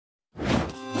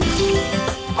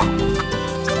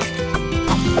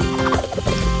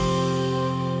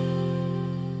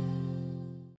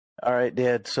All right,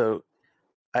 Dad. So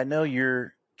I know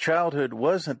your childhood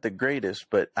wasn't the greatest,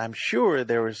 but I'm sure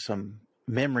there were some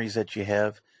memories that you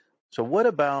have. So what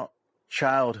about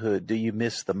childhood do you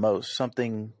miss the most?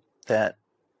 Something that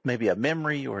maybe a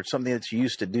memory or something that you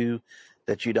used to do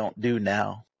that you don't do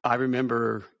now? I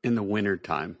remember in the winter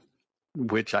time,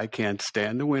 which I can't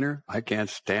stand the winter. I can't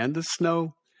stand the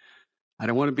snow. I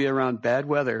don't want to be around bad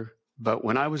weather. But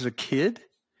when I was a kid,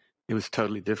 it was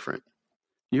totally different.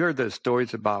 You heard those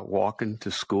stories about walking to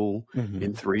school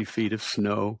in 3 feet of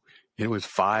snow. It was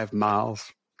 5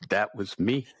 miles. That was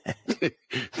me.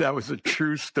 That was a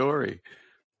true story.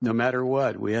 No matter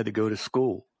what, we had to go to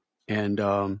school. And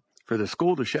for the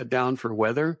school to shut down for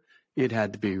weather, it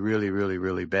had to be really, really,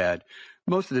 really bad.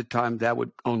 Most of the time, that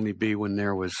would only be when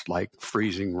there was like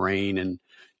freezing rain and,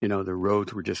 the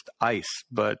roads were just ice.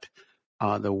 But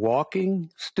the walking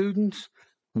students,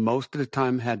 most of the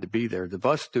time had to be there. The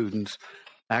bus students,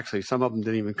 actually, some of them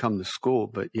didn't even come to school,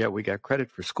 but yeah, we got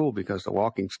credit for school because the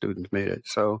walking students made it.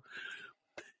 So,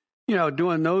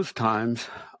 during those times,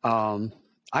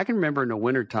 I can remember in the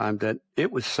wintertime that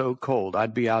it was so cold.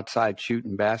 I'd be outside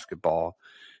shooting basketball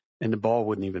and the ball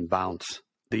wouldn't even bounce.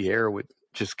 The air would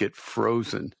just get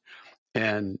frozen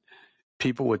and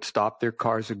people would stop their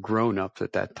cars as grown-ups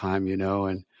at that time,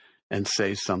 and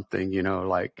say something,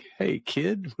 like, hey,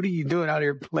 kid, what are you doing out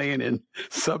here playing in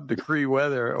sub-degree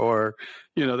weather? Or,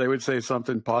 they would say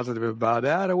something positive about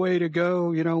that, a way to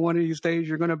go. One of these days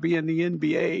you're going to be in the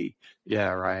NBA. Yeah,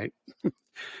 right.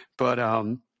 But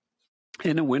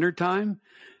in the wintertime,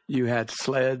 you had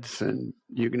sleds and,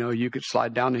 you could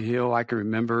slide down the hill. I can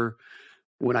remember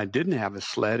when I didn't have a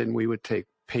sled and we would take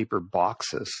paper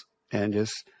boxes and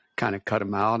just kind of cut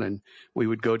them out, and we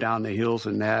would go down the hills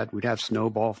and that. We'd have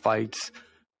snowball fights.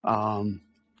 And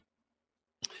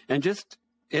just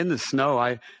in the snow,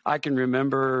 I can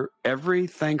remember every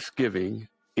Thanksgiving,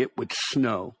 it would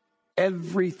snow.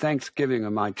 Every Thanksgiving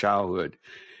of my childhood.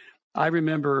 I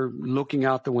remember looking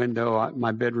out the window.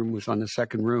 My bedroom was on the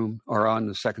second room or on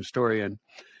the second story, and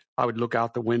I would look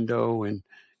out the window and,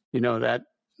 that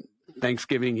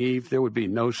Thanksgiving Eve, there would be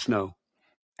no snow.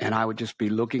 And I would just be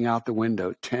looking out the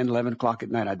window, 10, 11 o'clock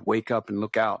at night. I'd wake up and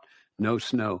look out, no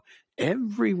snow.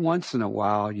 Every once in a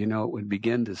while, it would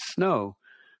begin to snow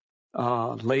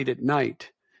late at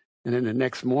night. And then the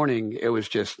next morning, it was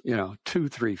just,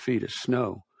 2-3 feet of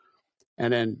snow.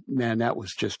 And then, man, that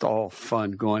was just all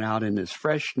fun going out in this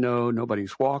fresh snow.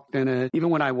 Nobody's walked in it.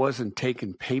 Even when I wasn't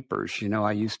taking papers,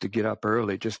 I used to get up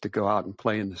early just to go out and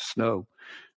play in the snow.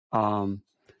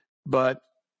 But,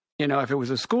 if it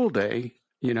was a school day,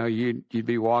 you'd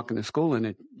be walking to school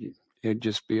and it'd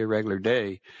just be a regular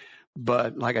day.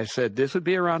 But like I said, this would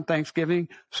be around Thanksgiving.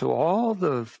 So all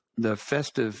the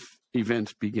festive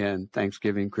events began,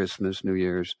 Thanksgiving, Christmas, New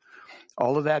Year's.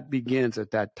 All of that begins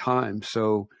at that time.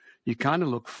 So you kind of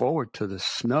look forward to the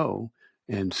snow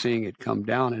and seeing it come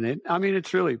down. And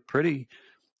it's really pretty.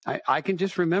 I can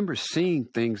just remember seeing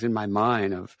things in my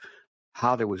mind of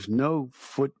how there was no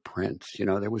footprints,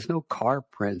 there was no car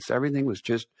prints. Everything was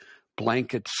just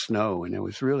blanket snow, and it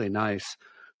was really nice.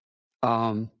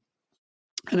 And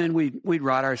then we'd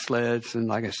ride our sleds, and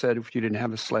like I said, if you didn't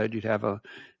have a sled, you'd have a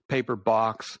paper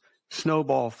box,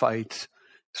 snowball fights.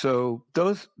 So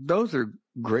those are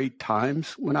great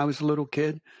times when I was a little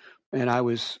kid, and I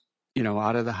was,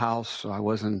 out of the house, so I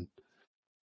wasn't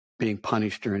being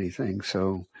punished or anything.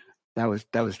 So that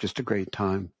was just a great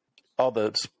time. All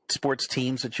the sports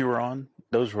teams that you were on,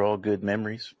 those were all good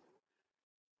memories.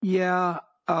 Yeah.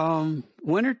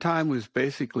 Wintertime was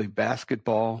basically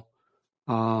basketball.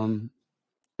 And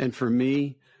for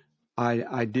me,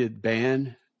 I did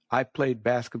band. I played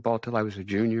basketball till I was a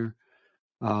junior.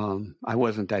 I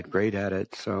wasn't that great at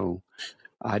it, so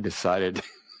I decided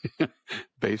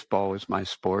baseball was my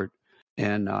sport.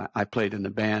 And I played in the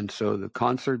band. So the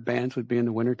concert bands would be in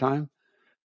the wintertime.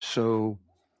 So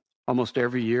almost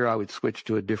every year I would switch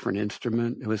to a different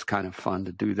instrument. It was kind of fun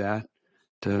to do that,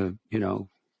 to,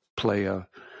 play a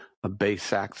bass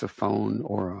saxophone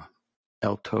or a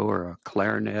alto or a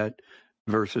clarinet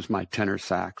versus my tenor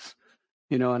sax,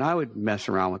 and I would mess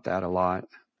around with that a lot.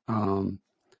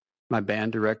 My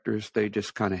band directors, they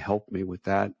just kind of helped me with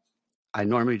that. I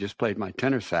normally just played my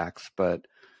tenor sax, but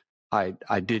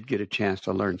I did get a chance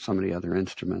to learn some of the other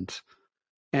instruments.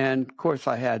 And of course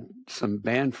I had some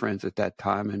band friends at that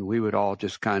time, and we would all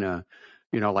just kind of,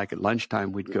 like at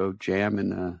lunchtime, we'd go jam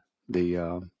in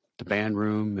the band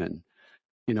room. And,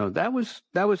 that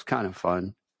was kind of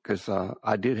fun because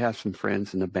I did have some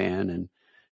friends in the band,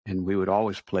 and we would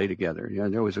always play together.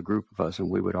 There was a group of us, and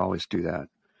we would always do that.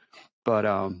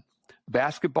 But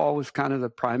basketball was kind of the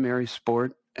primary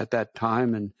sport at that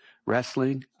time, and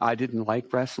Wrestling, I didn't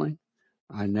like wrestling.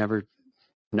 I never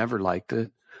liked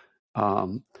it.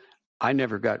 I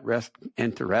never got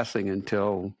into wrestling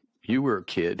until you were a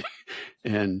kid.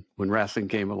 And when wrestling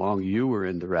came along, you were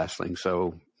into wrestling.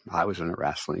 So I was into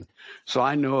wrestling. So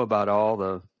I know about all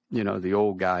the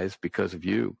old guys because of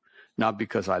you, not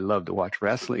because I love to watch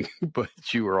wrestling, but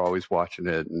you were always watching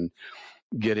it and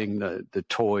getting the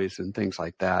toys and things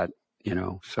like that,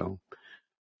 So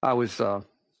I was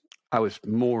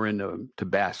more into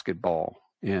basketball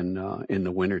in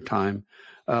the wintertime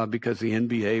because the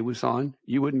NBA was on.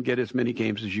 You wouldn't get as many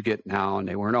games as you get now, and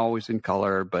they weren't always in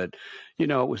color. But, it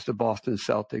was the Boston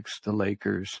Celtics, the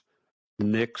Lakers, the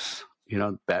Knicks.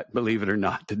 Believe it or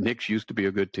not, the Knicks used to be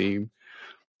a good team.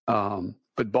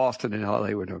 But Boston and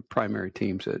LA were the primary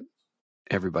teams that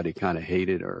everybody kind of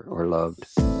hated or loved.